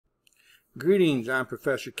Greetings, I'm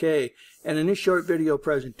Professor K, and in this short video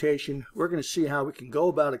presentation we're going to see how we can go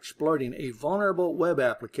about exploiting a vulnerable web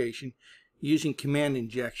application using command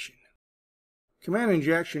injection. Command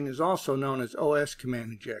injection is also known as OS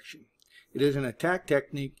command injection. It is an attack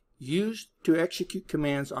technique used to execute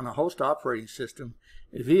commands on a host operating system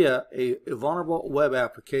via a vulnerable web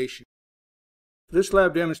application. For this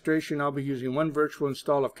lab demonstration I'll be using one virtual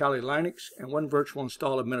install of Kali Linux and one virtual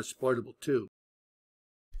install of Metasploitable 2.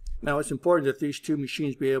 Now it's important that these two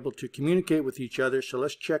machines be able to communicate with each other, so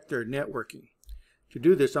let's check their networking. To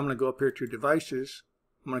do this, I'm going to go up here to Devices,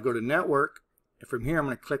 I'm going to go to Network, and from here I'm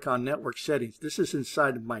going to click on Network Settings. This is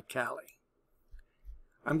inside of my Kali.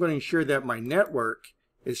 I'm going to ensure that my network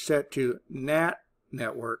is set to NAT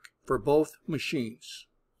network for both machines.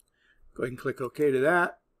 Go ahead and click OK to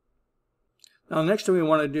that. Now the next thing we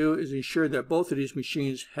want to do is ensure that both of these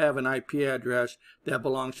machines have an IP address that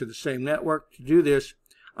belongs to the same network. To do this,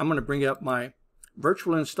 I'm going to bring up my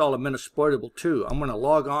virtual install of Metasploitable 2. I'm going to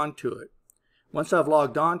log on to it. Once I've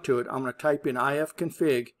logged on to it, I'm going to type in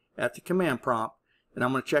ifconfig at the command prompt, and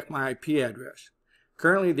I'm going to check my IP address.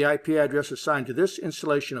 Currently, the IP address assigned to this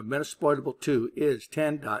installation of Metasploitable 2 is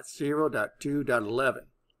 10.0.2.11.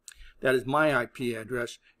 That is my IP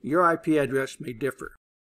address. Your IP address may differ.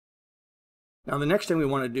 Now the next thing we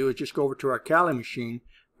want to do is just go over to our Kali machine,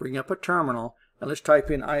 bring up a terminal, and let's type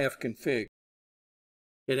in ifconfig.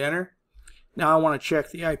 Hit enter. Now I want to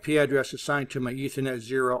check the IP address assigned to my Ethernet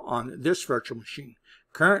 0 on this virtual machine.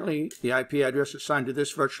 Currently, the IP address assigned to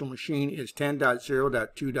this virtual machine is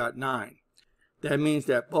 10.0.2.9. That means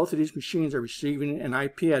that both of these machines are receiving an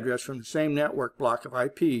IP address from the same network block of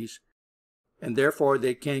IPs, and therefore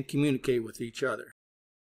they can communicate with each other.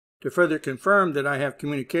 To further confirm that I have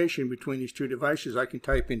communication between these two devices, I can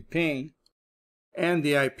type in ping and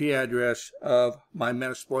the IP address of my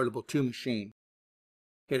Metasploitable 2 machine.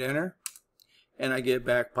 Hit enter, and I get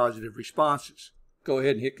back positive responses. Go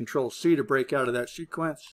ahead and hit Control-C to break out of that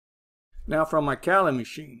sequence. Now from my Kali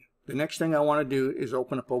machine, the next thing I want to do is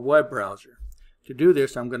open up a web browser. To do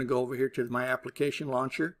this, I'm going to go over here to my application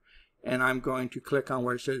launcher, and I'm going to click on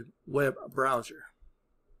where it says Web Browser.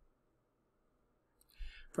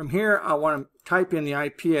 From here, I want to type in the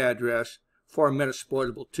IP address for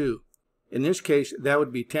Metasploitable 2. In this case, that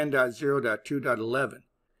would be 10.0.2.11.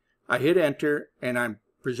 I hit enter, and I'm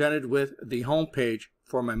presented with the home page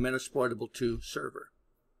for my Metasploitable 2 server.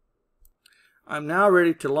 I'm now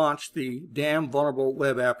ready to launch the damn vulnerable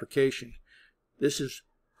web application. This is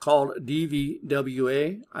called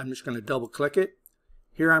DVWA. I'm just going to double click it.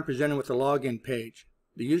 Here I'm presented with the login page.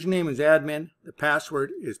 The username is admin. The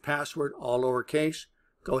password is password, all lowercase.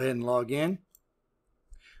 Go ahead and log in.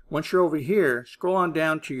 Once you're over here, scroll on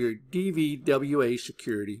down to your DVWA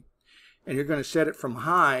security, and you're going to set it from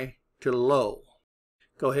high to low.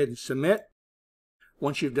 Go ahead and submit.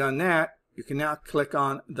 Once you've done that, you can now click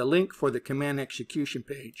on the link for the command execution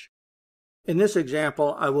page. In this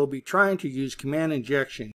example, I will be trying to use command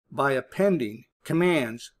injection by appending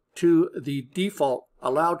commands to the default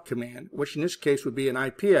allowed command, which in this case would be an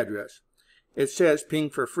IP address. It says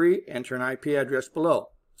ping for free, enter an IP address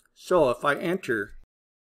below. So if I enter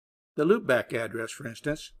the loopback address, for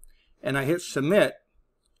instance, and I hit submit,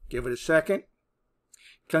 give it a second,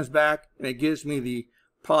 it comes back and it gives me the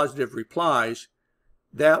positive replies.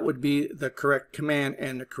 That would be the correct command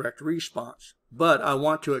and the correct response. But I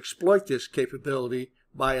want to exploit this capability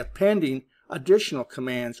by appending additional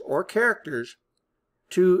commands or characters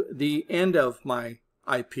to the end of my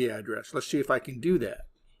IP address. Let's see if I can do that.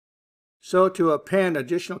 So to append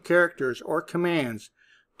additional characters or commands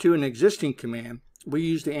to an existing command, we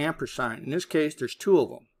use the ampersand. In this case, there's two of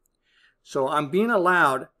them. So I'm being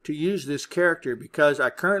allowed to use this character because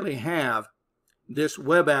I currently have this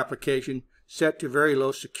web application set to very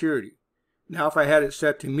low security. Now if I had it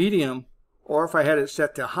set to medium or if I had it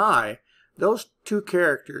set to high, those two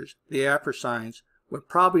characters, the ampersands, would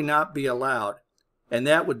probably not be allowed, and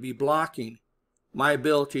that would be blocking my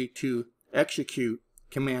ability to execute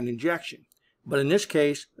command injection. But in this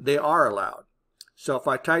case, they are allowed. So if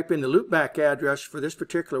I type in the loopback address for this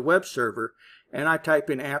particular web server, and I type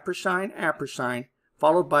in ampersand,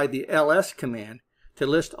 followed by the ls command to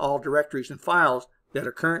list all directories and files that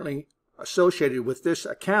are currently associated with this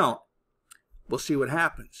account, we'll see what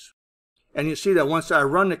happens. And you see that once I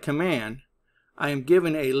run the command, I am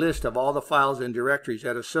given a list of all the files and directories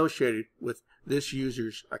that are associated with this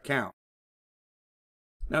user's account.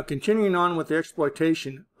 Now continuing on with the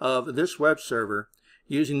exploitation of this web server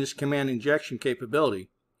using this command injection capability,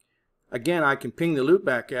 again I can ping the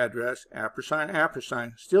loopback address,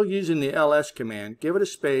 ampersand, still using the ls command, give it a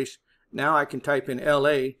space. Now I can type in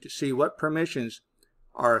LA to see what permissions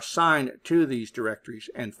are assigned to these directories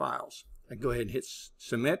and files. I go ahead and hit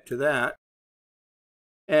submit to that,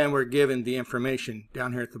 and we're given the information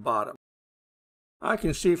down here at the bottom. I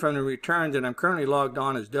can see from the return that I'm currently logged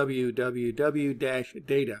on as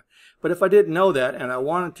www-data. But if I didn't know that and I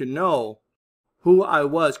wanted to know who I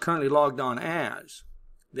was currently logged on as,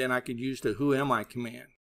 then I could use the whoami command.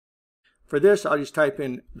 For this, I'll just type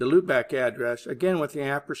in the loopback address, again with the &,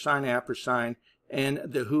 and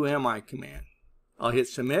the whoami command. I'll hit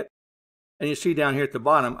submit, and you see down here at the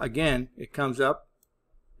bottom, again, it comes up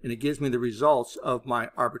and it gives me the results of my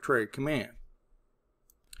arbitrary command.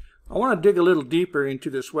 I want to dig a little deeper into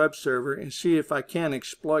this web server and see if I can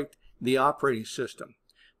exploit the operating system.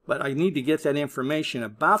 But I need to get that information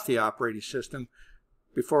about the operating system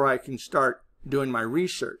before I can start doing my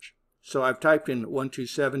research. So I've typed in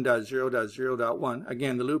 127.0.0.1,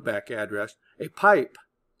 again the loopback address, a pipe,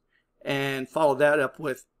 and follow that up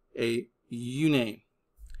with a uname.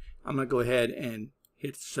 I'm going to go ahead and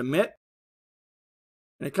hit submit.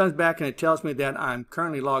 And it comes back and it tells me that I'm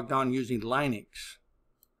currently logged on using Linux.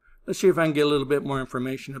 Let's see if I can get a little bit more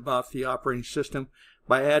information about the operating system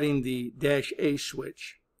by adding the -A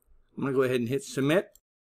switch. I'm going to go ahead and hit submit.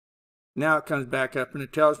 Now it comes back up and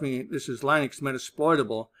it tells me this is Linux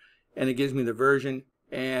Metasploitable, and it gives me the version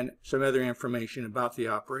and some other information about the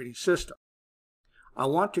operating system. I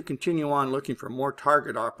want to continue on looking for more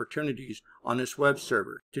target opportunities on this web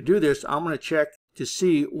server. To do this, I'm going to check to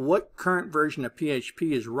see what current version of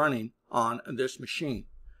PHP is running on this machine.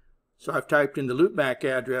 So I've typed in the loopback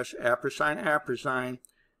address, &,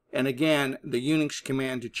 and again, the Unix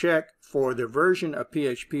command to check for the version of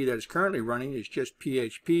PHP that is currently running is just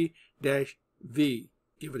php-v.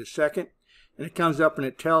 Give it a second, and it comes up and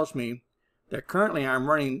it tells me that currently I'm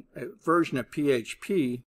running a version of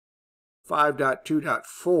PHP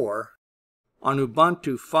 5.2.4 on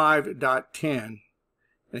Ubuntu 5.10,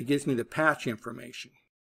 and it gives me the patch information.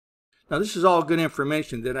 Now this is all good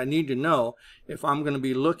information that I need to know if I'm going to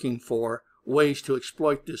be looking for ways to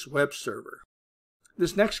exploit this web server.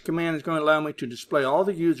 This next command is going to allow me to display all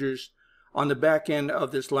the users on the back end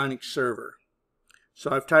of this Linux server.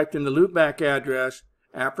 So I've typed in the loopback address,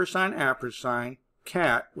 &,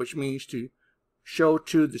 cat, which means to show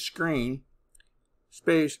to the screen,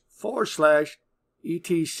 space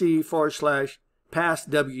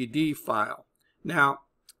 /etc/passwd file. Now,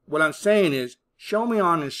 what I'm saying is, show me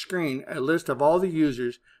on the screen a list of all the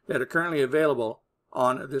users that are currently available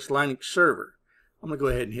on this Linux server. I'm going to go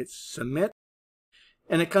ahead and hit submit.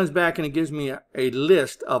 And it comes back and it gives me a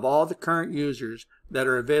list of all the current users that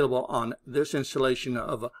are available on this installation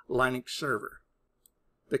of a Linux server.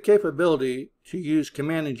 The capability to use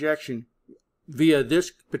command injection via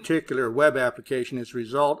this particular web application is a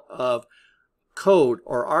result of code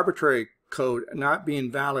or arbitrary code not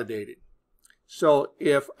being validated. So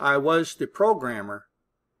if I was the programmer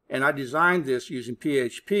and I designed this using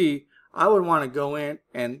PHP, I would want to go in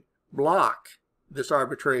and block this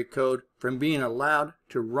arbitrary code from being allowed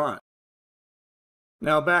to run.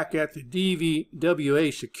 Now back at the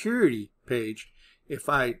DVWA security page, if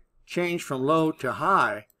I change from low to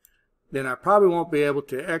high, then I probably won't be able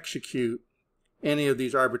to execute any of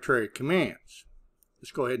these arbitrary commands.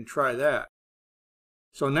 Let's go ahead and try that.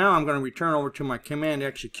 So now I'm going to return over to my command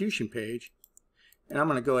execution page, and I'm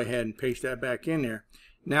going to go ahead and paste that back in there.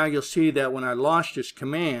 Now you'll see that when I launch this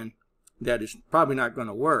command, that is probably not going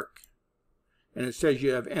to work. And it says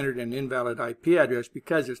you have entered an invalid IP address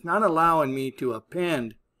because it's not allowing me to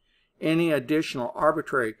append any additional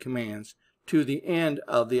arbitrary commands to the end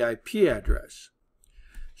of the IP address.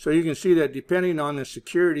 So you can see that depending on the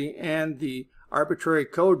security and the arbitrary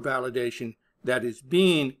code validation that is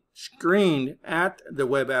being screened at the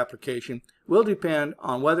web application will depend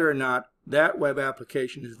on whether or not that web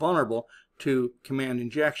application is vulnerable to command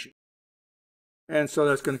injection. And so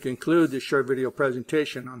that's going to conclude this short video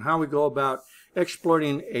presentation on how we go about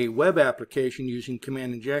exploiting a web application using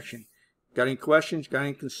command injection. Got any questions, got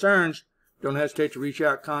any concerns, don't hesitate to reach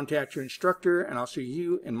out, contact your instructor, and I'll see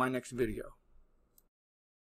you in my next video.